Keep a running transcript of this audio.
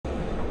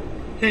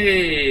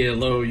Hey,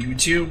 hello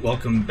YouTube,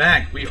 welcome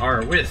back. We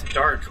are with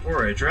Dark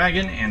or a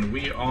Dragon, and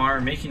we are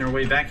making our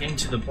way back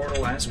into the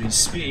portal as we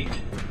speak.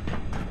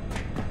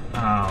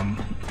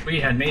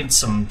 We had made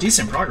some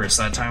decent progress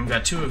that time. We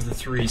got 2 of the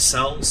 3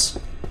 cells,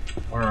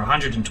 or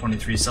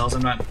 123 cells.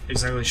 I'm not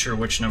exactly sure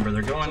which number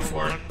they're going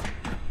for.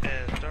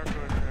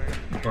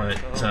 But,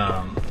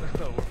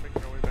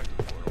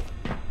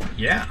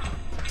 yeah.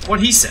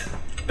 What he said.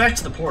 Back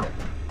to the portal.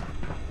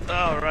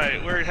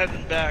 Alright, we're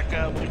heading back.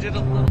 We did a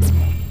little...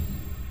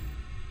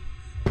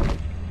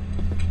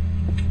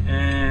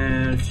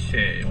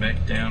 Okay,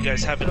 back down. You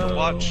guys having to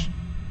watch.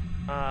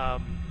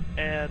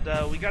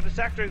 And we got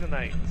attacked during the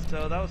night,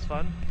 so that was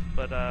fun.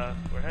 But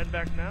we're heading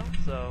back now,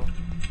 so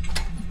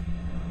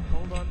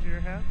hold on to your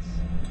hats.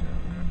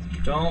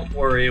 Don't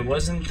worry, it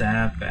wasn't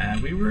that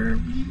bad. We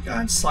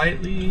got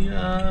slightly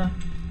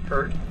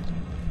hurt.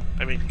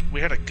 I mean, we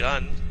had a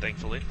gun,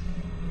 thankfully.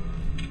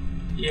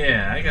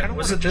 Yeah, I got.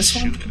 Was it this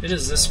one? It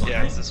is this one. Yeah,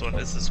 right? it's this one.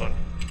 It's this one.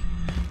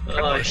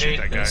 I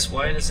hate this.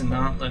 Why does it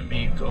not let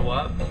me go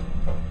up?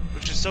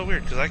 Which is so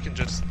weird, because I can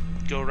just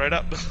go right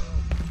up.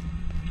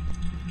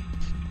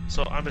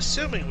 So I'm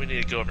assuming we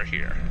need to go over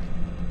here.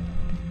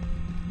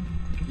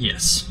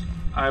 Yes,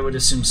 I would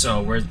assume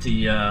so. Where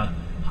the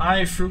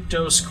high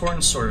fructose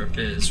corn syrup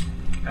is,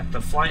 at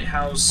the flight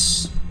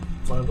house.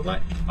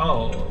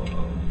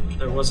 Oh,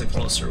 there was a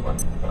closer one.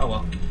 Oh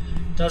well,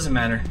 doesn't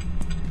matter.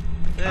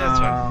 Yeah, that's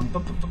fine.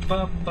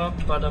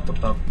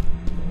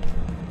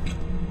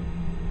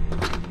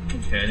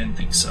 Okay, I didn't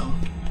think so.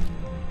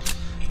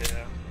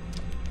 Yeah.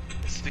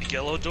 It's the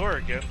yellow door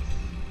again.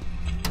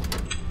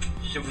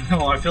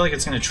 Well, I feel like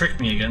it's going to trick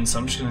me again, so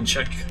I'm just going to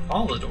check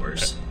all the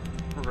doors.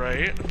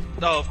 Right.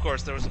 Oh, of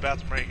course, there was a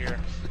bathroom right here.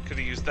 Could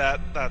have used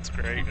that. That's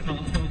great.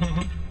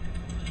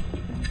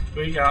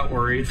 We got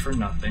worried for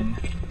nothing.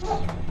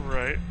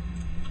 Right.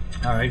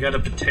 Alright, I got a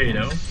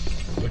potato,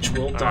 which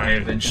will die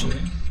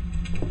eventually.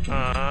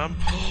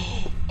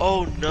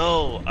 Oh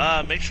no.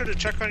 Make sure to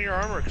check on your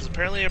armor, because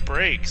apparently it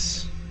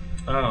breaks.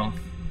 Oh.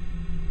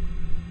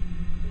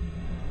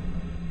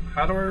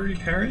 How do I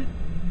repair it?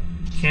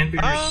 Can be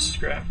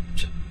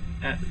scrapped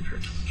at repair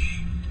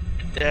bench.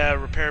 Yeah,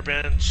 repair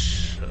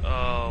bench.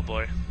 Oh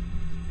boy.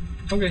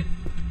 Okay.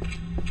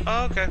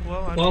 Oh, okay,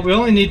 well, well, we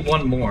only need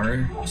 1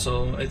 more,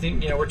 so I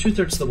think, we're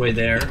 2/3 of the way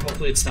there.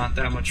 Hopefully it's not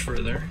that much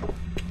further.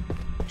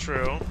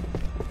 True.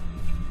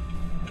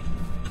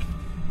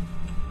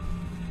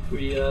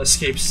 We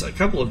escaped a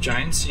couple of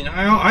giants.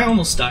 I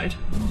almost died.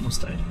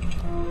 Almost.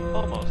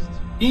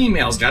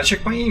 Emails. Gotta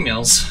check my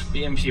emails.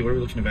 BMP, what are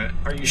we looking at?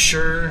 Are you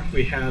sure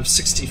we have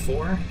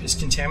 64 is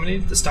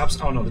contaminated? The stop...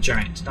 Oh no, the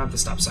giant, not the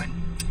stop sign.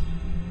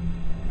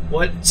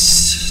 What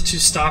to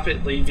stop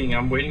it leaving?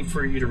 I'm waiting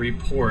for you to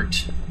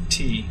report.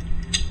 T.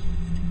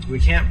 We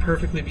can't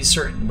perfectly be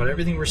certain, but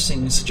everything we're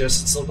seeing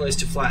suggests it's localized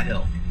to Flat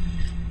Hill.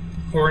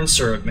 Corn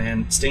syrup,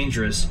 man. It's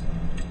dangerous.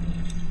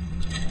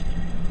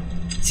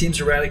 It seems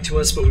erratic to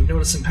us, but we've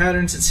noticed some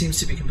patterns. It seems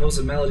to be composed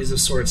of melodies of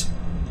sorts.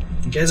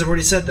 You guys have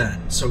already said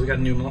that, so we got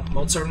a new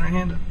Mozart in our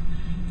hand.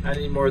 I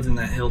need more than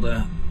that,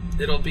 Hilda.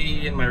 It'll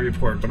be in my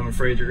report, but I'm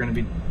afraid you're going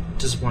to be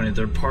disappointed.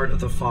 They're part of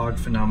the fog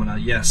phenomena.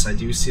 Yes, I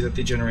do see that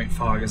they generate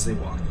fog as they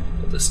walk.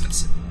 We'll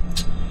discuss it.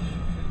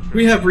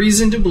 We have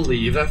reason to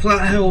believe that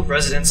Flat Hill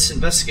residents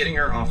investigating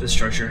our office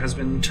structure has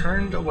been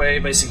turned away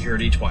by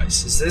security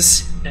twice. Is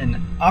this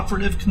an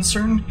operative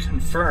concern?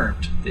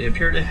 Confirmed. They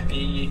appear to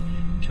be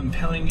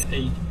compelling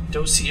a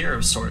dossier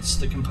of sorts.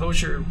 The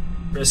composure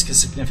risk is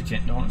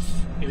significant,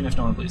 even if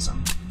no one believes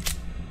them.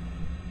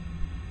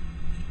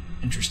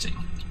 Interesting.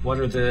 What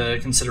are the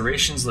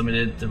considerations?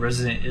 Limited. The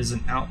resident is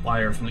an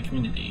outlier from the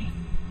community.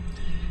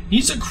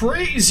 He's a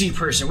crazy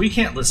person. We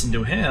can't listen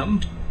to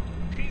him.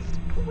 He's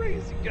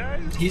crazy,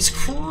 guys. He's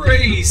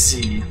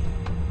crazy.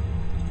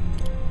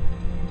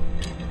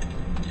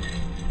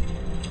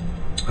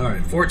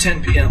 Alright,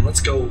 4:10 p.m. Let's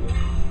go.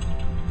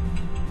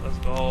 Let's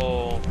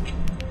go.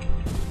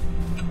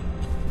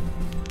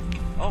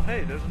 Oh,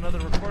 hey, there's another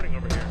recording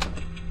over here.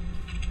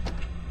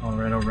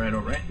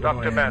 Alright.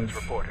 Dr. Mann's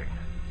reporting.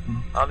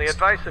 On the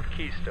advice of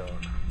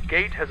Keystone,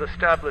 Gate has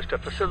established a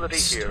facility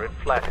here in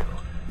Flat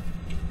Hill.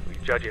 We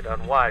judge it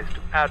unwise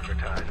to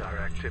advertise our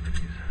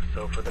activities,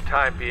 so for the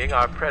time being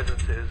our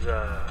presence is,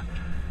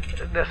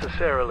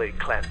 necessarily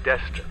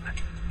clandestine,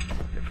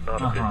 if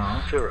not a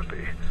bit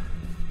syrupy.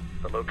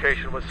 The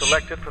location was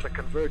selected for the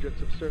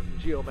convergence of certain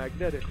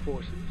geomagnetic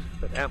forces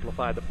that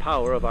amplify the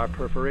power of our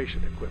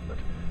perforation equipment.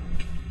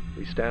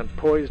 We stand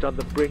poised on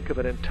the brink of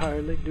an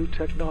entirely new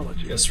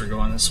technology. Guess we're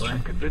going this way.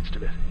 I'm convinced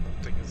of it.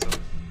 I think it's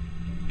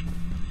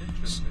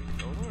interesting.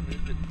 Oh,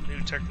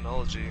 new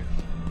technology.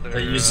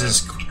 That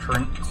uses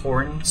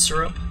corn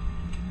syrup?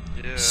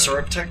 Yeah.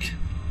 Syrup tech?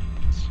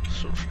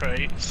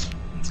 Right.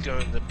 It's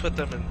going to put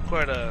them in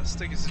quite a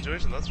sticky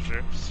situation, that's for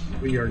sure.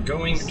 We are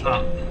going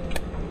up.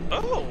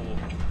 Oh!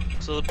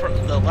 So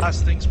the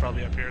last thing's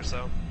probably up here,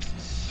 so...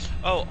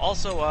 Oh,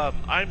 also,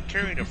 I'm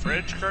carrying a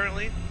fridge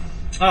currently.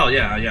 Oh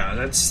yeah,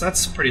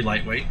 that's pretty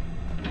lightweight.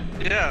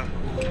 Yeah.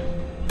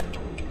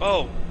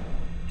 Oh.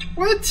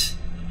 What?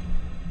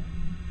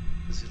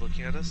 This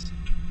looking at us?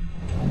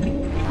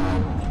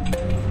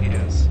 He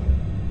is.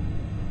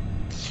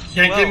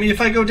 Can't get me if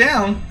I go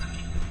down.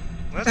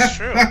 That's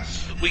true.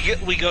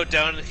 we go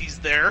down and he's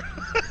there.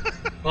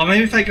 Well,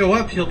 maybe if I go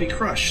up, he'll be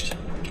crushed.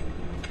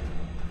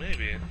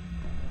 Maybe.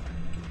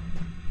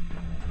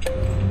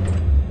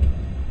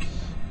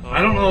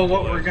 I don't know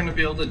what we're gonna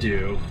be able to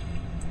do.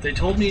 They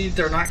told me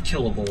they're not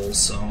killable,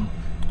 so...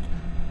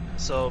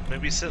 So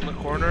maybe sit in the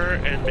corner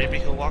and maybe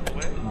he'll walk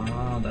away?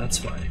 Ah,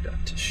 that's why I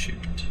got to shoot.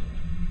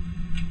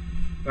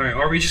 Alright,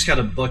 or we just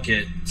gotta book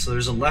it. So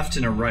there's a left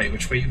and a right.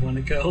 Which way you want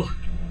to go?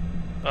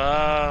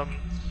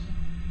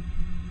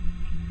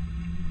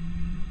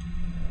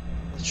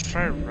 Let's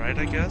try right,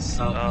 I guess.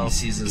 Oh, he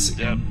sees us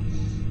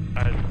again.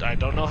 Yep. I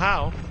don't know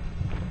how.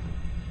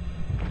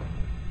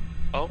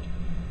 Oh.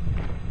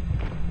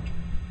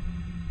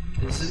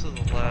 Is it to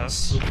the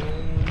left?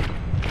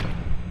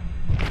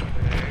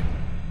 Okay.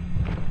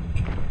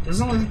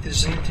 Doesn't look like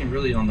there's anything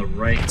really on the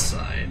right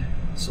side.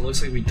 So it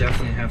looks like we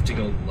definitely have to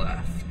go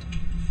left.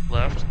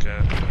 Left? Okay.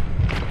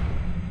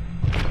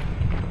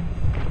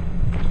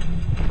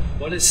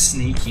 What is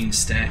sneaking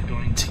stat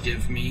going to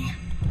give me?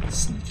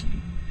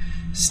 Sneaking.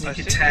 Sneak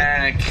think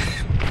attack.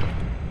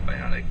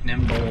 Biotic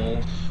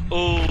nimble.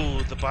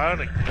 Oh, the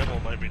bionic nimble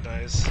might be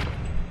nice.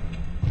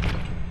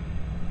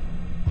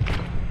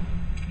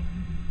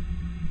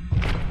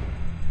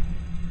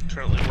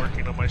 Currently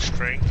working on my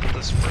strength with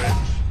this fridge.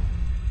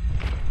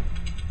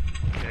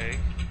 Okay.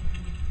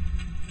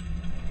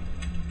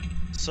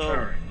 So,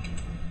 Alright.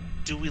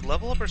 do we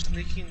level up our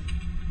sneaking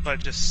by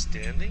just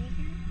standing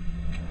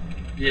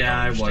here? Yeah,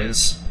 I understand.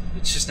 was.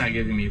 It's just not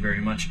giving me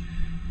very much.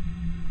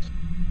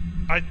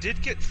 I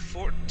did get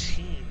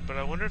 14, but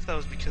I wonder if that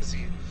was because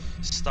he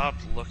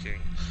stopped looking.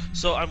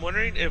 So I'm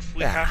wondering if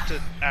we have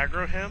to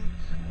aggro him,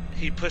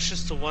 he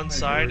pushes to one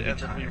side, and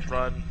then we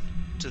run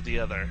to the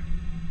other.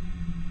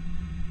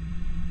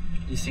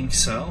 You think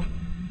so?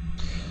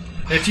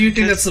 If you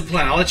think that's the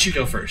plan, I'll let you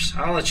go first.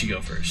 I'll let you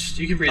go first.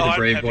 You can be the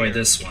brave boy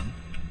this one.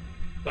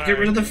 But get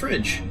rid of the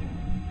fridge.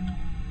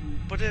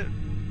 But it...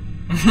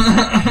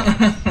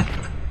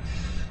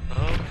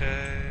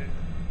 Okay.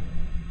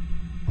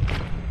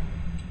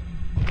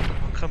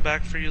 I'll come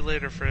back for you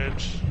later,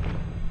 fridge.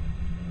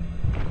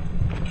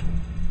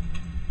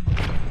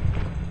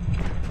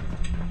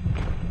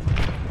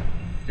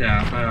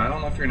 Yeah, I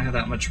don't know if you're gonna have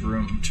that much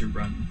room to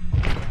run.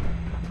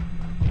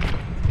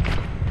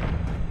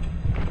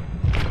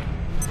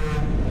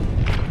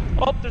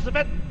 Oh, there's a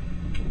vent!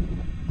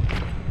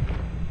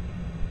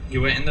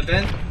 You went in the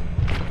vent?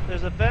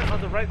 There's a vent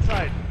on the right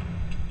side.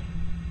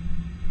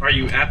 Are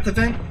you at the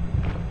vent?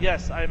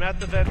 Yes, I'm at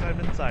the vent, I'm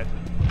inside.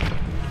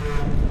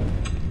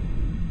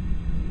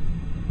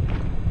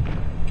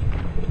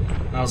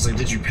 I was like,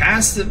 did you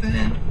pass the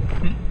vent?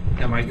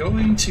 Am I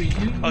going to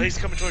you? Oh, he's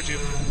coming towards you.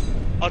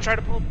 I'll try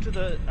to pull him to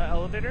the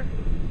elevator.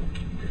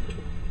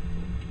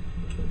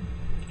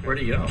 Where'd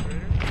he go?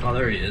 Oh,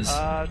 there he is.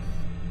 I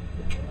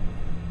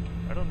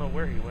don't know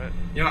where he went.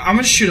 You know, I'm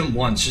gonna shoot him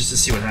once just to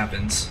see what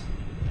happens.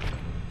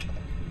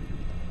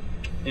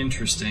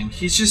 Interesting.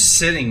 He's just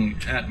sitting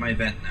at my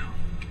vent now.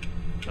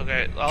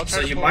 Okay, I'll try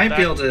So to you pull might him be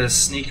back. able to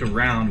sneak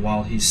around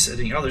while he's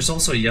sitting. Oh, there's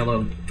also a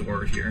yellow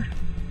door here.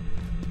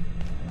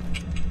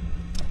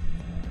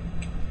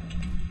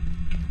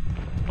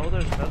 Oh,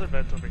 there's another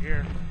vent over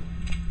here.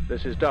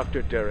 This is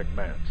Dr. Derek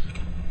Mance.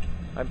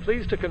 I'm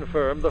pleased to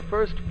confirm the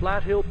first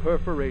Flat Hill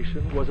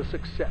perforation was a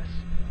success,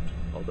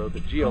 although the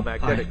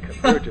geomagnetic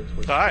convergence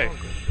was Hi.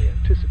 stronger than we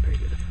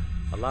anticipated,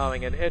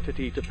 allowing an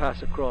entity to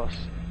pass across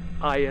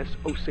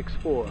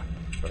IS-064,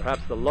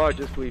 perhaps the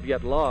largest we've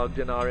yet logged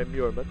in our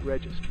immurement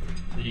registry.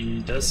 He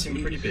does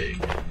seem pretty big.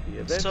 The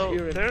events So,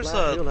 here in there's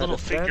Flat a Hill little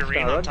have advanced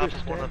figurine our on top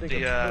of one of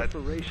understanding the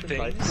perforation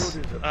by things.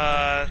 builders of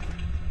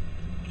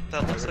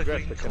That looks like we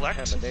address can the collect.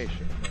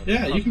 contamination of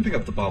Yeah, you can pick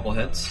up the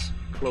bobbleheads.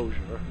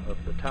 closure of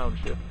the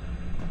township,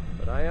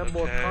 but I am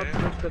more Okay.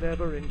 confident than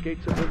ever in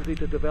Gates' ability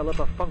to develop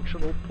a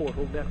functional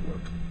portal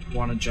network.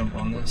 Want to jump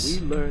on What this?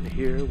 we learn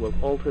here will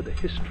alter the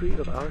history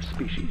of our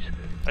species.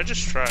 I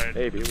just tried.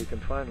 Maybe we can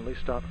finally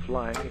stop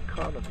flying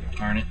economy.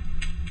 Darn it.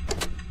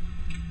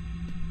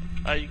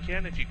 You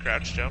can if you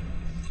crouch jump.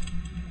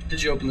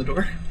 Did you open the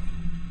door?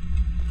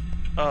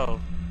 Oh.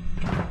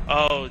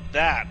 Oh,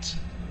 that.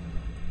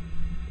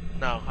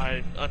 No,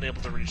 I'm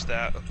unable to reach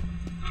that.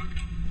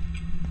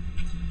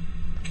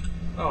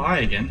 Oh, hi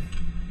again.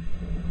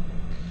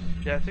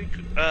 Yeah, I think,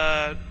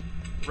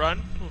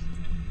 run.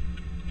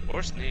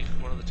 Or sneak,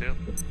 one of the two.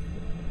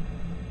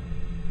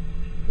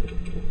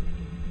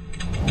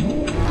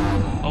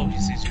 Oh, he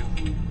sees you.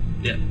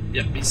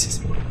 Yep, he sees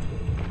me.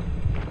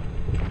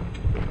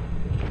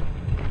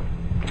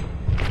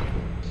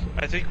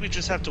 I think we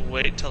just have to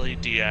wait till he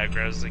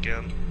de-aggro's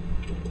again.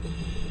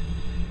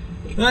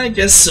 I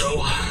guess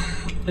so.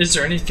 Is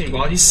there anything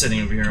while he's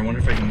sitting over here? I wonder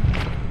if I can.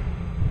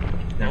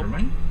 Never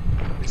mind.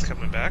 He's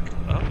coming back.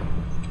 Oh.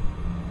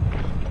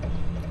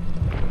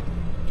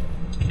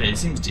 Okay, he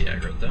seems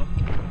de-aggroed though.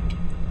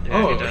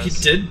 Yeah, Oh, he he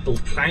does.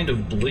 did kind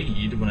of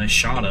bleed when I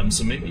shot him,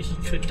 so maybe he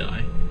could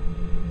die.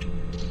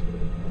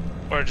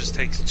 Or it just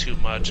takes too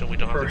much and we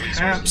don't have the resources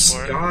Perhaps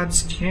for it.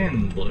 gods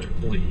can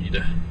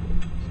bleed.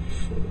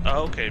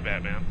 Oh, okay,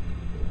 Batman.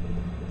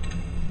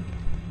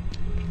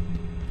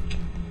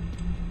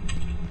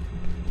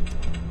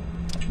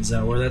 Is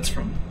that where that's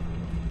from?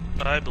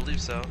 I believe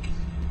so.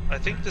 I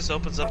think this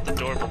opens up the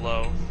door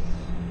below.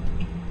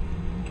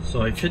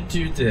 So I could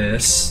do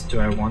this. Do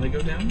I want to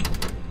go down?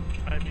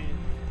 I mean,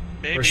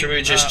 maybe... Or should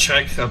we just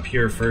check up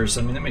here first?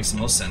 I mean, that makes the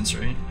most sense,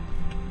 right?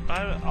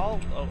 I'll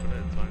open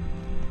it, it's fine.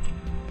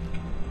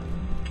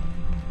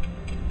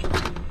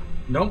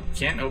 Nope,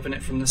 can't open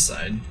it from this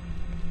side.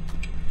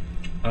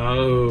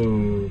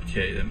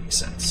 Okay, that makes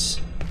sense.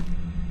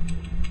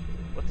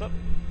 What's up?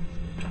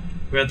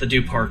 We have to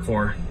do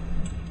parkour.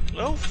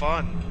 Oh,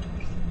 fun.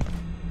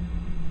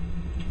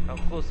 How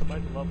close am I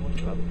to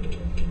leveling up?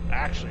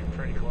 Actually,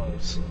 pretty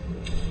close.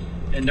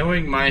 And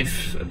knowing my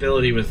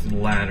ability with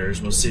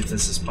ladders, we'll see if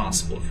this is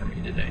possible for me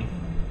today.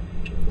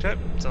 Okay,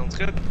 sounds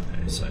good.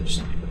 Okay, so I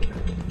just need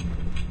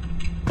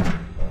to...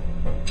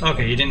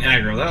 Okay, you didn't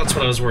aggro. That's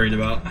what I was worried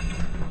about.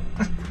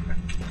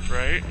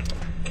 Right?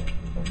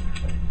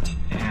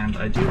 And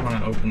I do want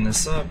to open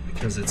this up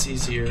because it's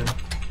easier.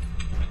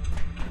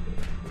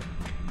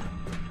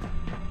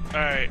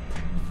 Alright.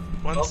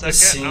 One second. This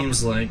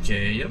seems like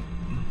a... Yep.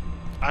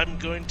 I'm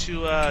going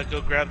to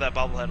go grab that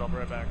bobblehead. I'll be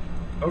right back.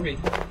 Okay.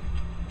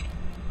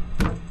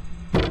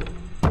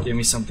 Give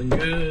me something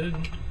good.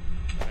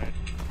 Alright.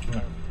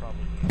 I'm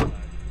probably gonna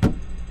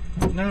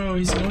die. No,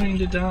 he's going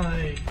to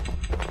die.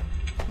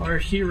 Our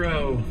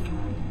hero.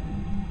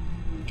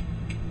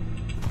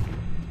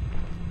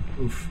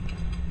 Oof.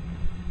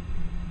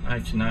 I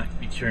cannot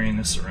be carrying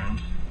this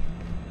around.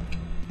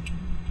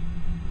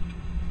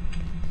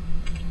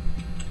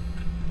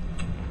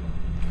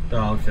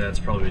 Oh, okay, that's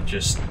probably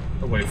just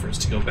a way for us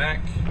to go back.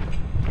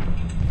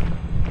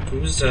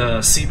 Who's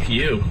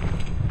CPU?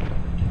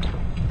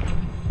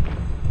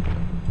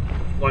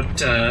 What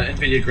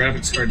NVIDIA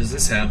graphics card does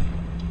this have?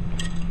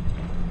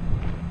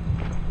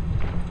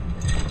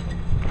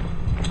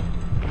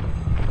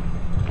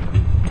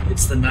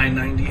 It's the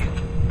 990.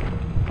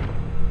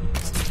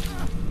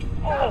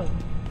 Oh!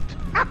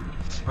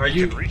 Are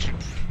you? Can reach it.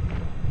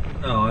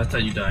 Oh, I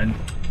thought you died.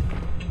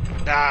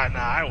 Nah,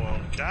 I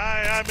won't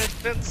die. I'm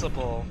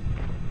invincible.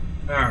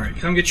 Alright,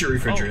 come get your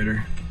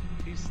refrigerator.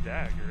 Oh, he's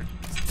staggered.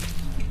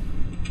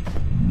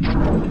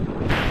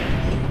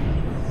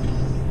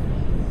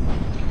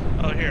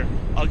 Oh, here.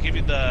 I'll give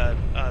you the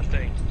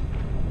thing.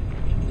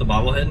 The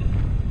bobblehead?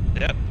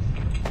 Yep.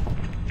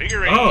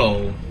 Figurine.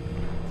 Oh!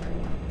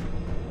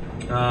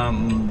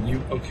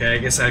 Okay, I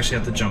guess I actually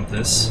have to jump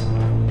this.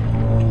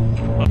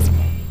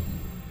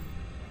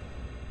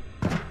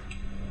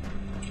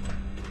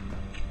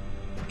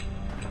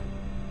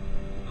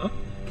 Oh.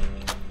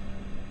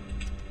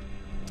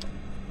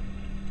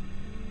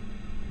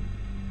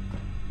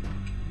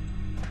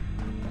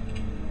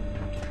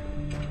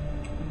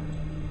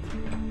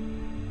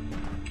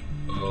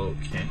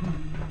 Okay.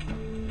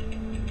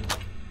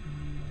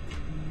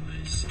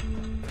 I see.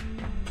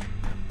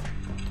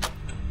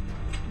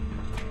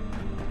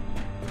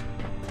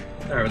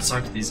 Alright, let's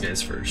talk to these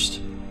guys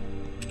first.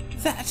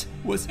 That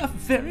was a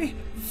very,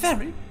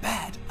 very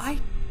bad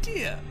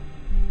idea.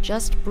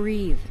 Just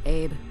breathe,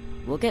 Abe.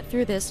 We'll get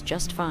through this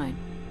just fine.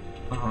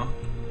 Uh-huh.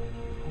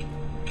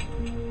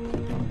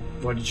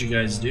 What did you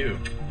guys do?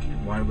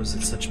 Why was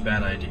it such a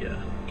bad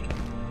idea?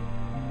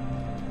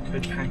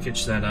 Could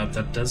package that up.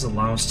 That does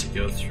allow us to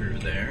go through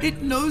there.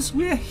 It knows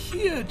we're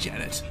here,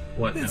 Janet.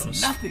 What There's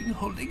knows? nothing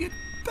holding it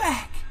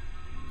back.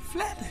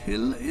 Flat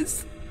Hill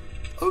is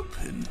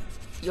open.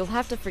 You'll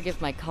have to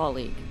forgive my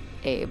colleague,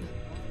 Abe.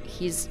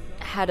 He's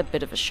had a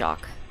bit of a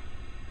shock.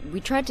 We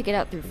tried to get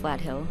out through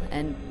Flat Hill,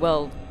 and,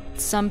 well,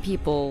 some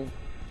people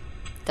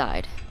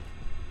died.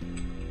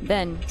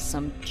 Then,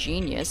 some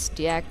genius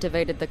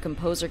deactivated the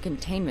composer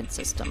containment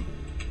system.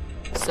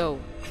 So,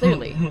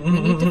 clearly, we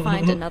need to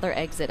find another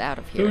exit out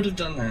of Who here. would have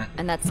done that?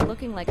 And that's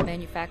looking like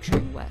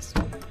manufacturing west.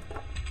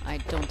 I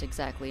don't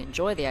exactly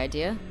enjoy the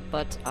idea,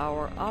 but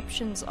our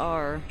options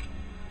are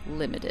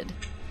limited.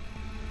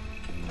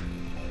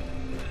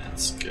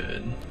 That's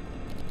good.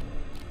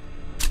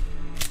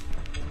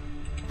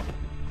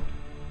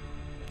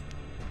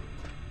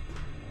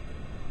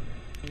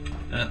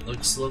 That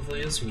looks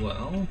lovely as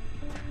well.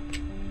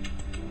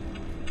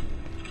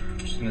 I'm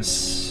just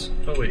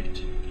gonna oh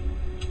wait.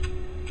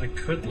 I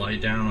could lie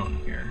down on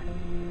here.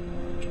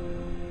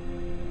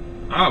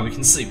 Ah, we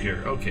can sleep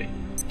here. Okay.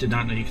 Did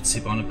not know you could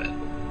sleep on a bed.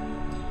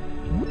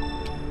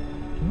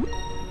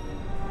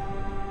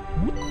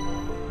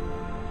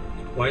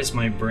 Why is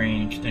my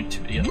brain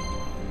connectivity up?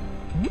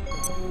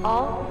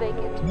 All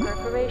vacant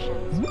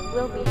perforations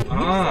will be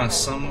Ah, reset.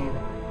 some...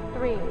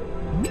 3,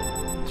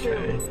 2,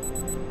 Okay.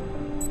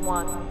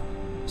 1.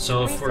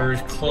 So if we're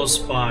close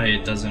by,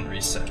 it doesn't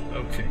reset.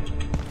 Okay.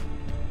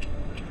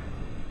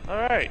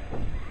 Alright.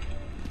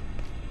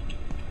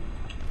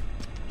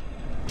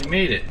 We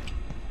made it.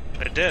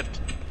 I did.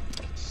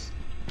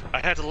 I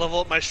had to level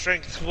up my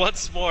strength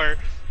once more.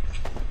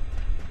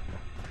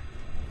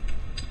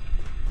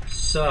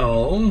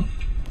 So...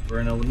 We're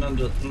in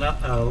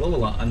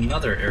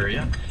another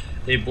area.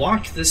 They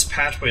blocked this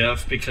pathway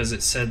off because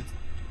it said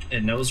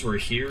it knows we're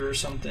here or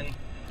something.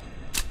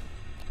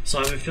 So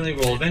I have a feeling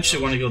we'll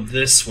eventually want to go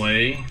this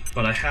way,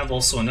 but I have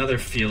also another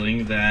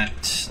feeling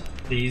that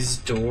these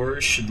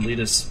doors should lead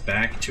us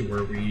back to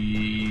where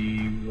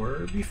we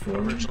were before.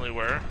 Originally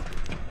were.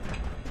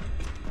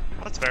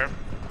 That's fair.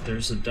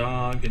 There's a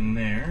dog in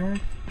there.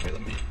 Okay,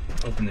 let me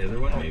open the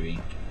other one maybe.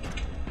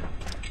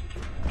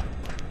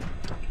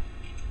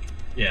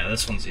 Yeah,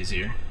 this one's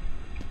easier.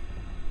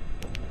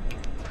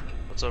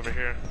 What's over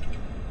here?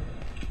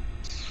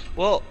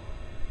 Well,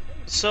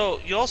 so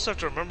you also have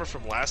to remember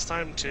from last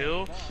time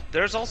too,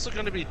 there's also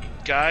going to be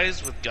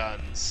guys with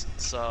guns,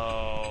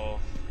 so...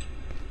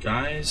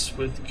 Guys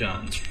with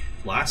guns.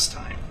 Last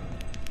time.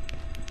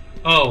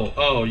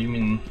 Oh, you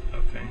mean...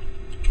 Okay.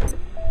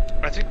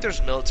 I think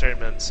there's military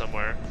men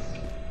somewhere.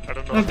 I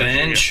don't know if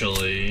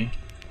eventually.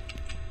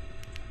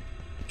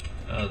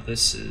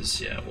 This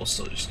is... Yeah, we'll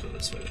still just go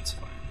this way, that's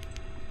fine.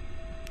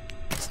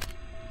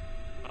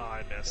 Oh,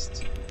 I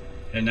missed.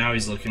 And now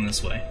he's looking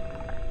this way.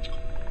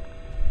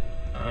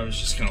 I was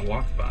just gonna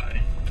walk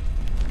by.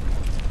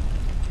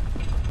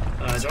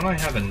 Don't I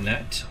have a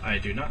net? I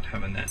do not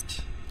have a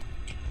net.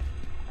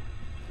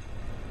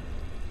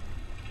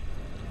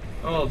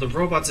 Oh, the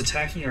robot's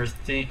attacking our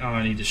thing. Oh,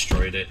 and he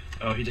destroyed it.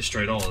 Oh, he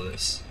destroyed all of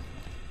this.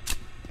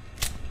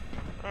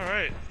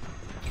 Alright.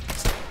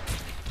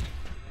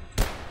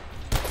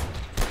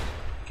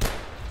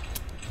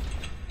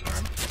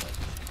 Darn.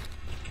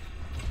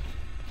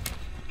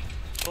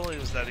 If only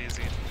it was that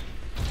easy.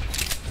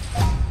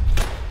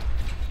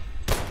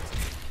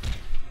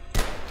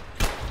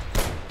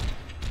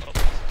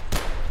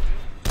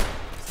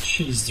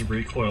 Jeez, the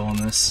recoil on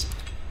this.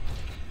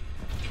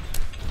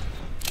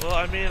 Well,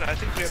 I mean, I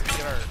think we have to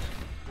get our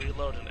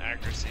reload and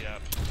accuracy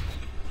up.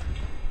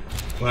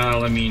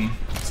 Well, I mean,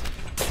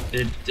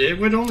 it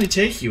would only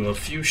take you a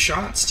few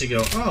shots to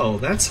go, oh,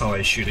 that's how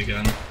I shoot a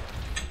gun.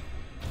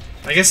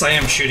 I guess I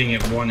am shooting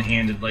it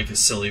one-handed like a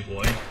silly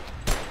boy.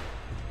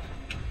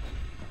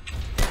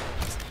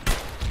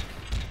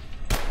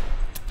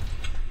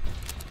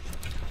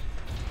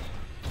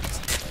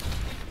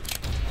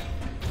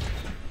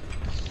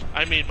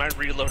 I mean, my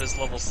reload is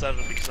level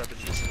 7 because I've been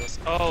using this.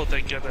 Oh,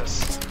 thank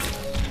goodness.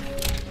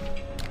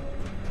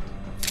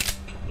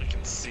 We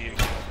can see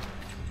again.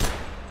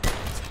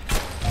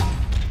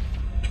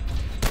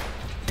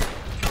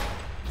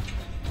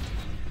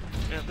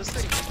 Man, this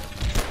thing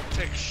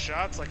takes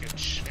shots like a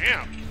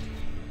champ.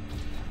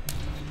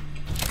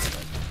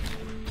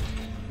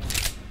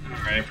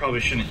 Alright, I probably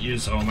shouldn't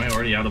use... Oh, am I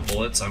already out of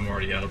bullets? I'm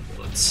already out of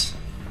bullets.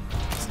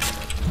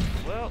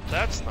 Well,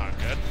 that's not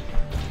good.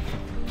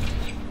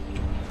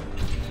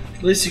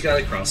 At least you got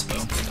a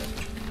crossbow.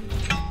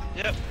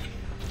 Yep.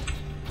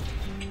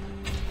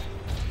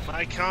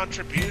 My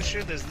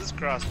contribution is this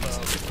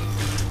crossbow.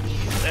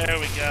 There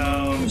we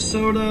go. Oh,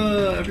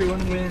 soda!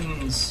 Everyone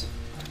wins.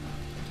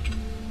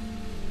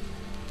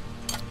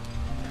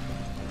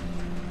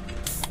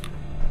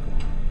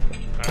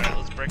 Alright,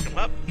 let's break them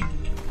up.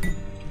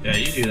 Yeah,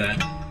 you do that.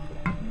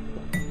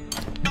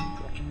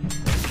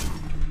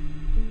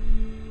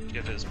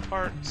 Get his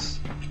parts.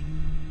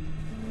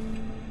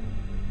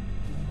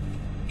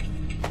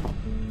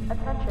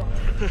 Attention.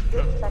 This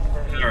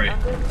sector.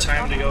 Alright,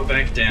 time to go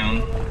back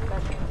down.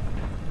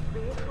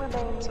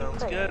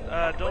 Sounds good.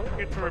 Don't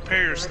forget to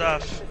repair your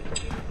stuff.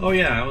 Oh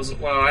yeah,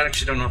 well, I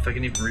actually don't know if I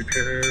can even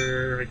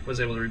repair... I was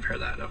able to repair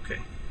that,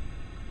 okay.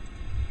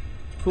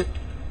 Cool.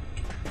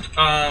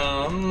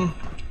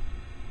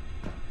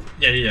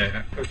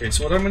 Yeah. Okay,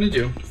 so what I'm gonna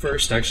do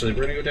first, actually,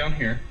 we're gonna go down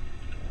here.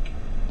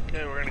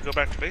 Okay, we're gonna go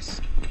back to base.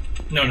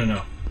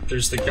 No.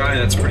 There's the guy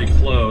that's pretty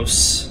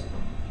close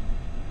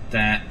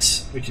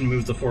that we can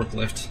move the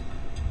forklift.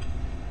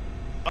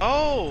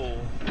 Oh!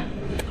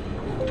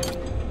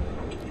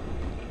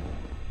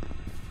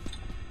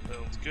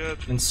 Sounds good.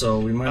 And so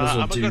we might as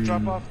well I'm do... gonna go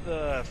drop off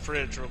the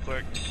fridge real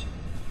quick.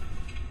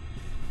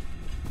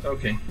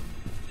 Okay.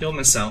 He'll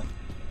miss out.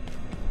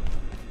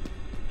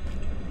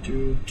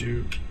 Do.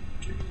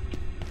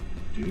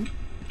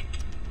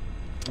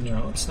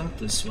 No, it's not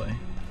this way.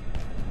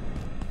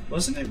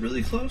 Wasn't it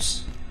really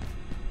close?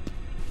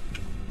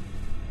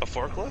 A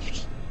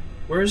forklift?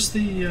 Where's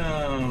the,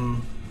 Air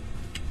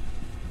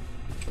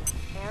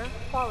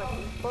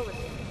quality bulletin.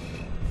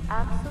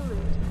 Absolute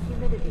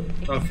humidity.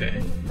 Okay.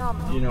 exceeding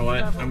nominal You know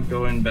what? level. I'm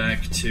going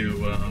back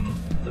to,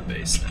 the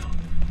base now.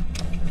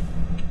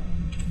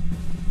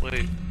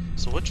 Wait,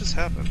 so what just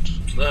happened?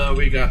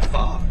 We got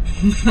fog.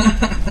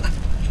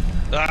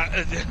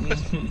 Right.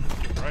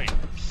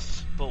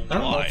 But I don't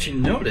know why? if you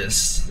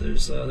noticed.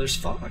 There's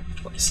fog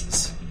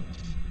places.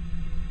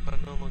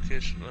 Unknown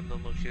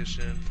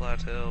location,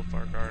 Flat Hill,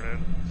 Far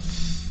Garden.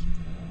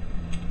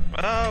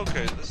 Ah,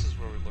 okay, this is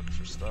where we look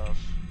for stuff.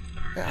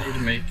 I need to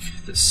make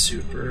the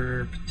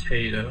super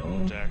potato.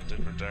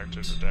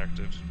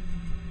 Redacted.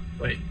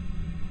 Wait.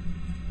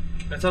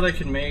 I thought I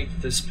could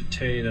make this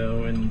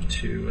potato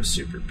into a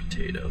super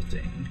potato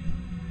thing.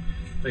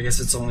 I guess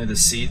it's only the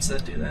seeds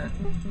that do that.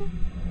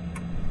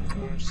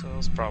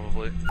 Cells,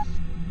 probably.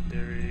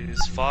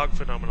 Theories. Fog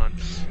phenomenon.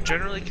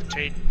 Generally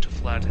contained to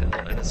Flat Hill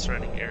and its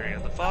surrounding area.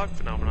 The fog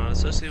phenomenon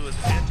associated with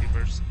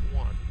Antiverse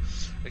 1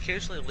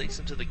 occasionally leaks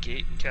into the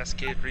Gate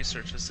Cascade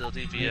Research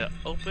Facility via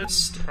open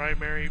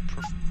primary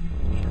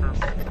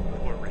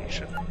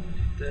perforation.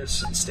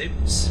 There's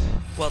stables.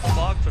 While the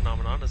fog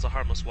phenomenon is a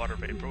harmless water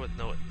vapor with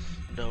no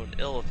known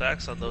ill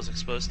effects on those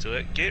exposed to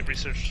it, Gate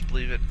researchers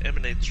believe it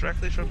emanates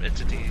directly from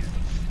entities,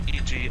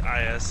 e.g.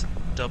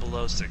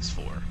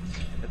 IS-0064,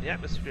 and the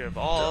atmosphere of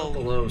all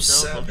known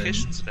 007.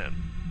 locations in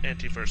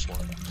Antiverse 1.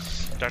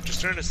 Dr.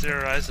 Stern has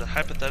theorized a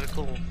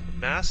hypothetical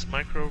mass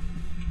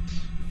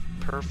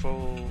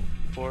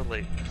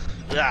micro-perforation.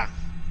 Yeah.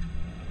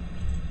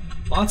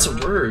 Lots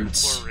of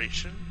words.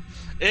 Perforation.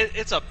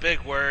 It's a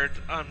big word,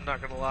 I'm not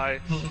gonna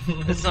lie.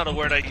 It's not a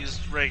word I use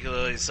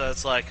regularly, so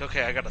it's like,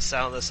 okay, I gotta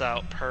sound this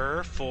out.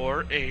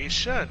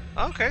 Perforation.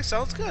 Okay,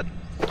 sounds good.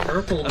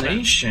 Purple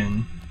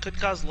Nation. Could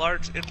cause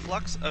large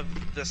influx of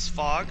this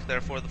fog,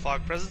 therefore the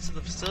fog presence in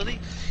the facility,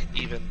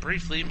 even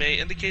briefly, may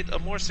indicate a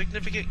more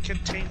significant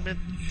containment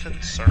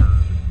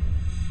concern.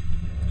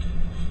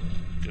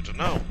 Good to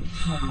know.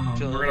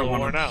 We're gonna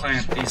want to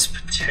plant these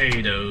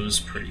potatoes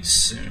pretty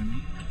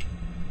soon.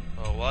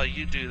 Oh, while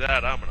you do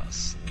that, I'm gonna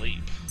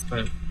sleep.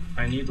 But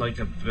I need like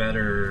a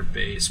better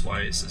base.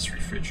 Why is this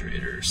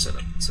refrigerator set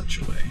up in such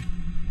a way?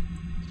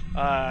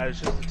 It's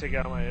just to take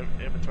out my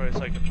inventory so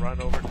I can run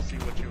over to see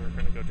what you were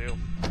gonna go do.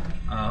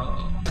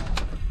 Oh.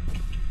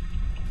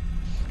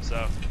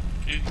 So,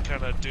 you can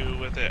kind of do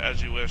with it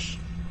as you wish.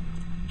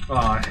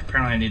 Oh,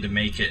 apparently I need to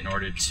make it in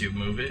order to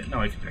move it. No,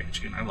 I can package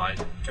again. I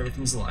lied.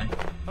 Everything's a lie.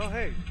 Oh,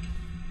 hey.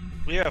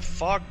 We have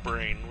Fog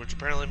Brain, which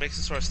apparently makes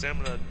it so our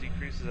stamina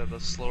decreases at a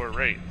slower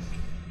rate.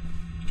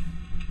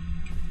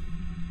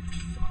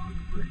 Fog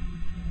brain.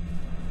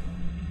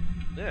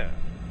 Yeah.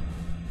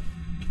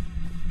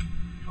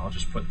 I'll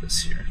just put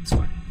this here. It's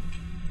fine.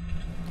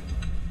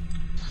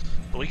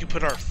 But we can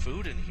put our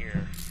food in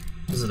here.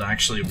 Does it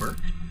actually work?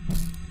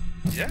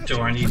 Yeah. Do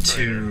I need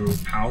to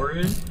power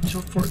it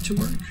for it to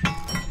work?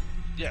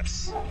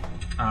 Yes.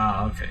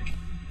 Ah, okay.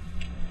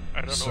 I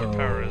don't know what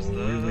power is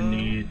though. We would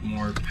need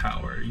more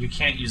power. You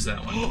can't use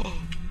that one.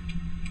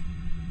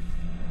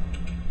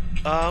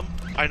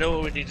 I know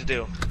what we need to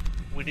do.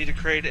 We need to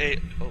create a...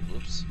 Oh,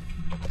 oops.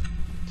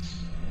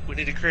 We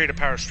need to create a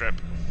power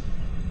strip.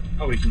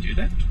 Oh, we can do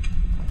that?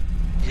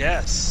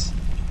 Yes.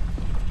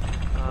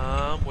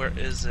 Where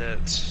is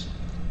it?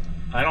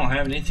 I don't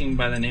have anything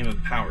by the name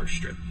of power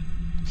strip.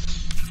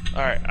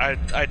 Alright,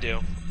 I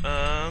do.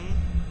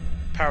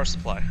 Power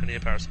supply. I need a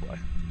power supply.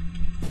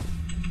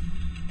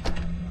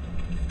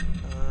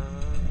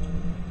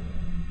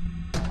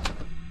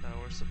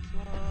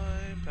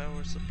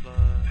 Power supply.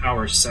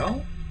 Power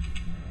cell?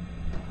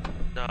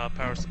 No,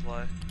 power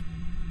supply.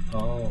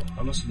 Oh,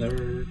 I must have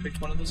never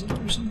picked one of those up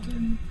or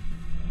something.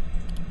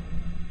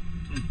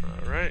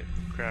 Alright,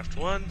 craft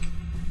one.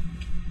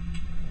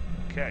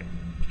 Okay.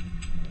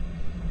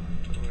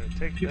 We're gonna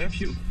take this.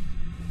 Pew.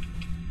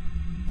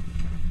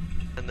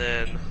 And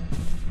then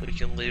we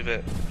can leave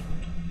it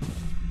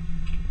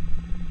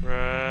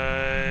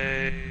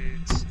right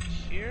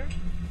here.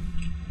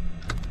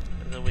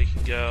 And then we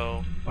can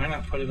go... Why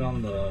not put it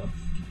on the...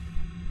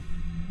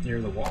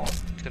 near the wall?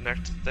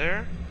 Connect it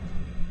there.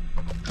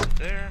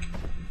 There.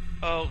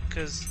 Oh,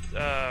 because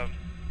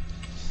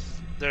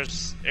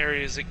there's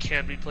areas it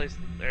can be placed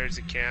and areas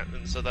it can't,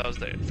 and so that was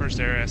the first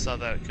area I saw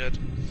that it could.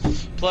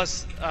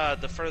 Plus,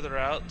 the further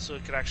out, so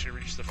it could actually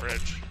reach the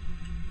fridge.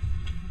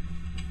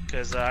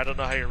 Because I don't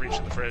know how you're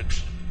reaching the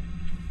fridge.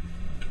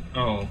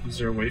 Oh, is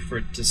there a way for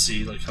it to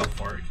see like how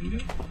far it can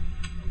go?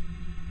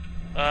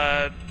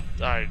 I,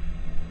 to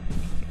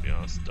be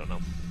honest, don't know.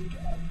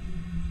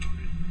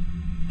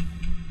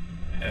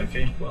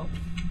 Okay, well,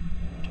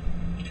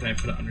 can I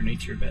put it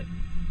underneath your bed?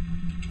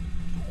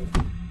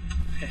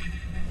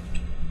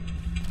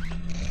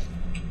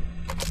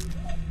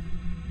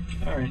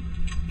 Alright.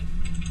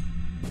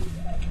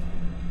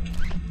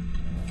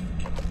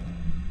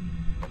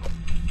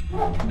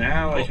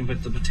 Now I can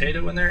put the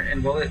potato in there,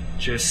 and will it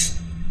just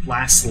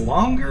last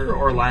longer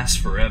or last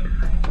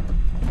forever?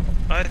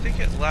 I think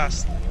it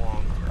lasts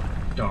longer.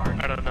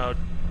 Darn. I don't know.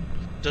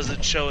 Does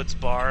it show its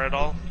bar at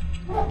all?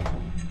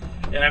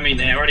 And I mean,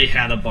 I already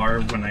had a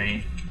bar when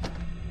I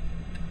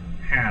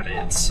had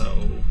it,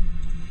 so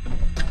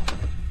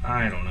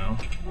I don't know.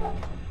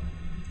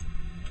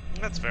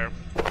 That's fair.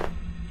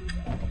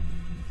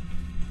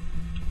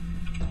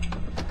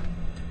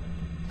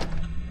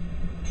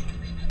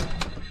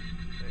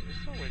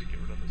 There's no way to get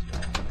rid of this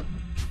wall.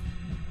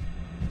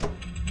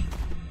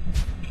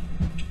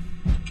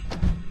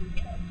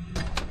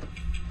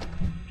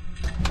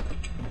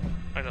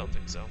 I don't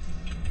think so.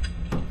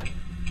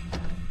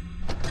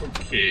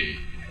 Okay.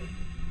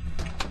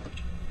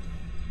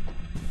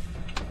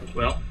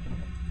 Well,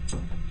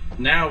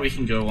 now we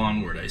can go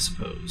onward, I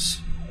suppose.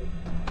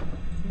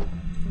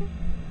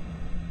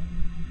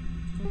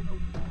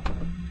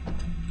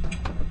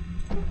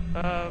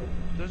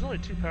 There's only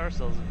 2 power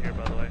cells in here,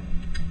 by the way.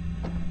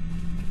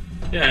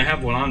 Yeah, I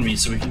have one on me,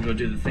 so we can go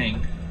do the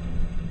thing.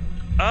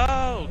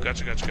 Oh,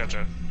 gotcha.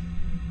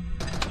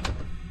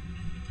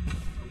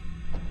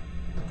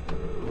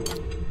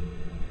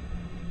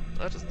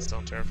 That doesn't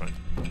sound terrifying.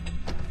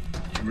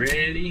 You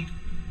ready?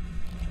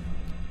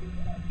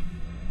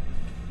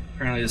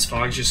 Apparently this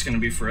fog's just gonna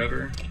be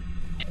forever.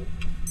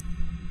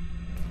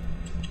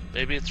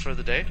 Maybe it's for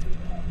the day?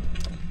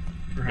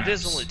 Perhaps. It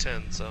is only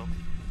 10, so...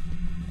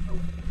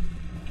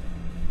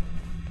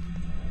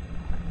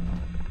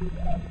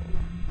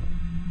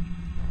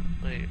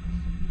 Wait.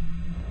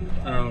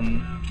 Oh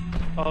no.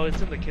 Oh,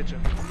 it's in the kitchen.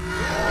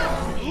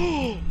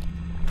 Ow.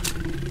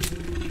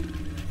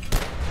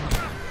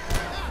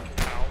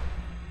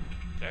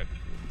 Okay.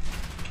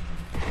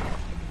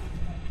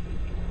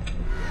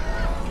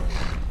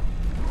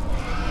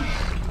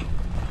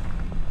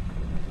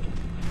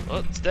 Oh,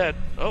 it's dead.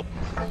 Oh,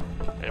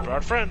 they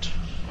brought a friend.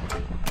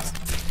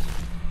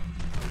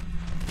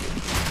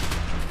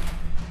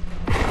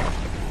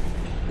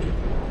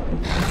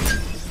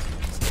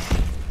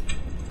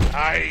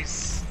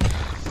 Nice!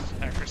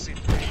 Accuracy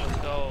 3,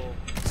 let's go.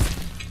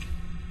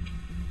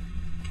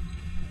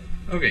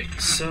 Okay,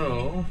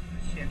 so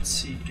I can't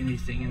see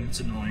anything and it's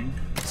annoying.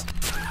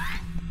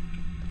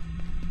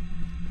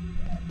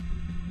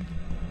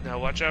 Now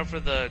watch out for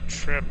the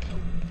trip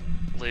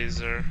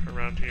laser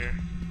around here.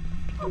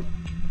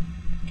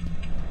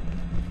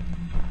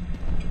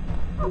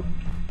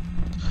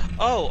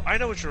 Oh, I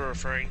know what you're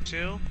referring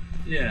to.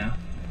 Yeah.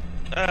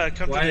 Come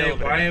to the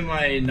elevator. Why am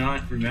I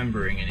not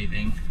remembering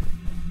anything?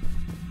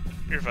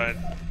 You're fine.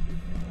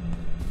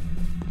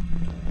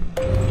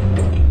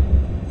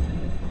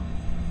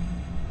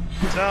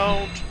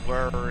 Don't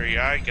worry,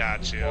 I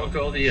got you. I'll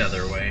go the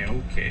other way,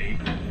 okay.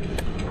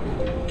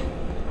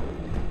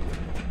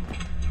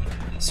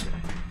 This way.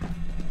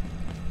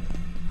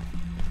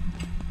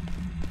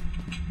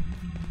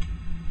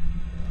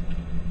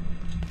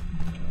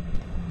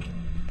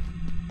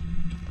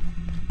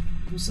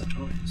 What's that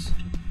noise?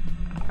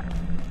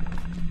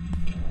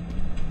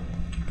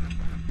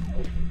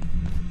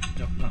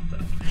 Nope, not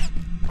that way.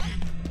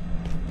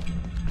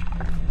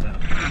 That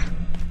way.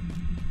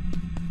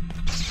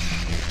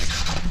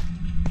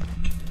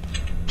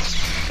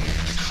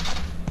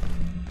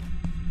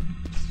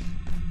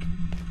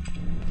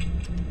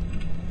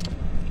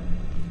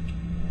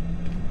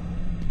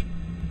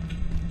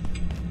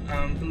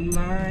 I'm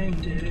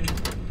blinded.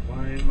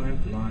 Why am I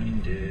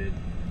blinded?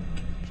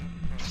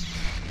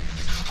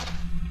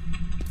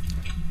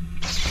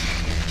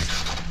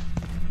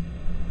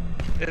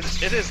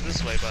 It is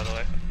this way, by the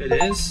way. It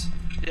is?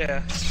 Yeah.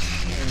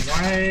 And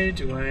why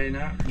do I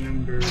not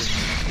remember?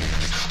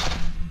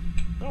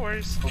 No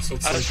worries. Also,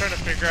 it's I was like- trying to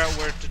figure out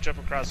where to jump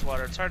across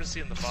water. It's hard to see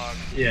in the fog.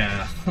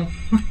 Yeah.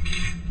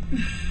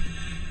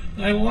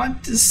 I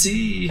want to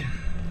see.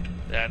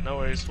 Yeah, no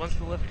worries. Once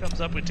the lift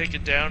comes up, we take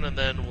it down, and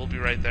then we'll be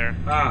right there.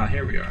 Ah,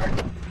 here we are.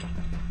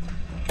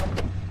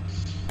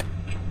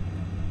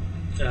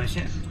 I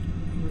can't.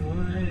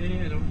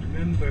 Why? I don't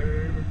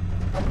remember.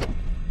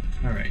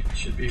 Alright,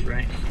 should be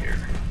right here.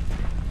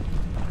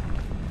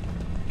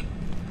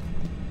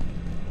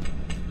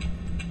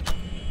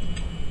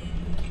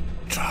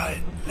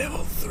 Try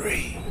level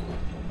 3.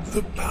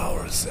 The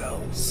power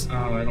cells.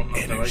 Oh, I don't know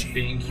if I Energy like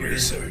being here.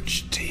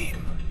 research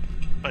team.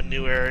 A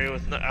new area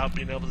without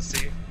being able to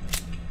see.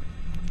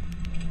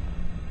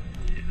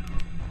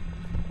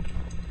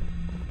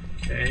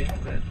 Okay,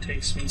 that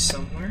takes me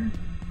somewhere.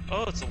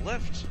 Oh, it's a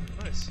lift.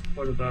 Nice.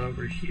 What about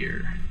over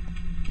here?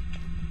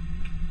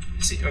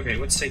 See, okay,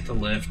 let's take the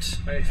lift.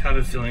 I have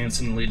a feeling it's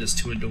gonna lead us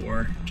to a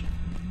door.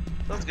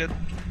 Sounds good.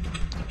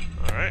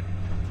 Alright.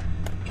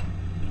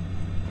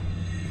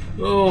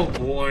 Oh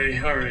boy,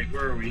 alright,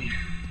 where are we?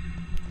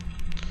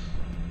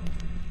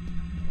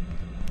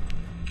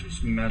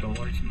 There's metal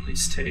I can at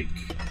least take.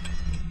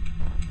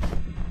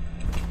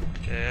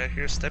 Yeah,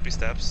 here's steppy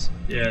steps.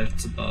 Yeah,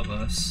 it's above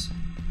us.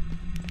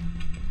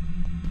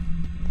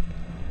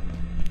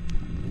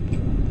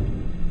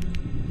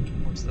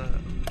 What's that?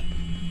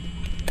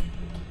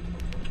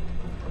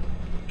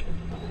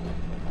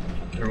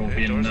 There will Okay,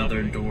 be door's another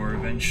opening. door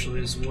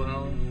eventually as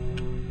well.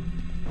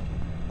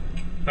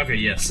 Okay,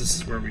 yes, this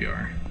is where we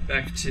are.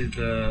 Back to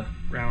the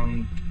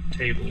round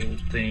table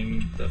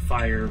thing, the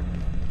fire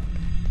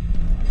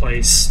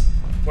place,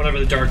 whatever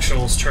the Dark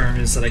Souls term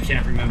is that I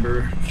can't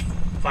remember.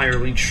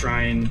 Firelink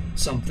Shrine,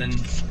 something.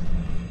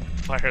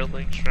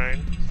 Firelink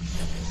Shrine.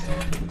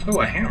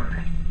 Oh, a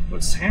hammer.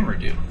 What's hammer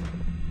do?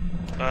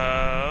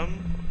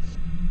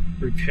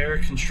 Repair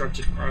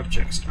constructed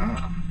objects.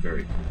 Ah,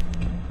 very cool.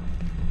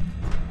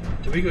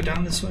 Did we go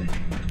down this way?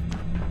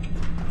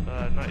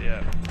 Not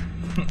yet.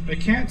 I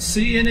can't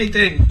see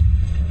anything.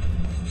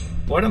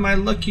 What am I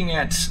looking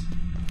at?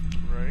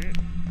 Right?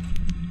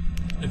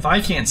 If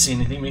I can't see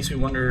anything, it makes me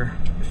wonder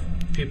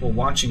if people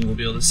watching will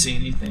be able to see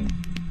anything.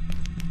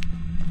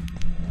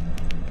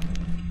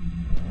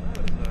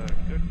 That is a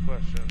good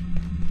question.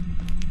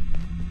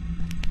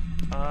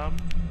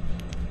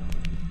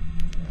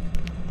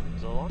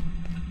 Zolon?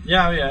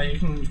 Yeah, you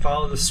can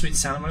follow the sweet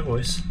sound of my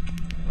voice.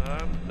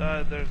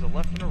 There's a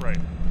left and a right.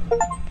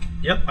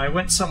 Yep, I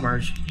went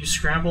somewhere. You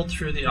scrambled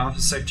through the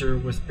office sector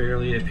with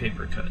barely a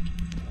paper cut.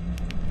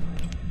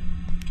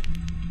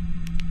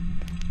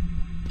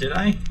 Did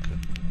I?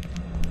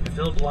 I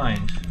feel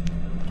blind.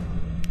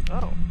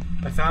 Oh.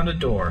 I found a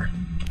door.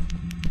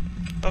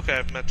 Okay,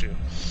 I've met you.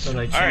 But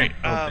I can't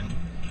open.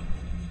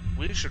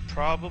 We should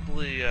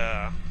probably,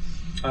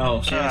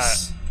 Oh,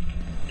 yes.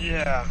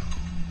 Yeah.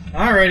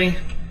 Alrighty.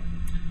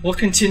 We'll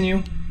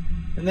continue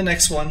in the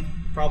next one.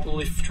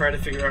 Probably try to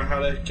figure out how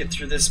to get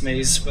through this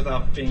maze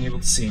without being able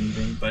to see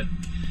anything. But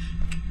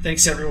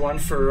thanks everyone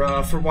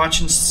for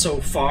watching so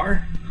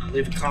far.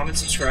 Leave a comment,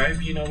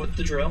 subscribe. You know what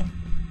the drill.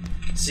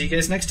 See you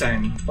guys next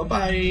time. Bye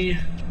bye.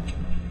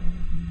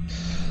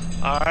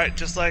 All right,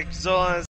 just like Zolan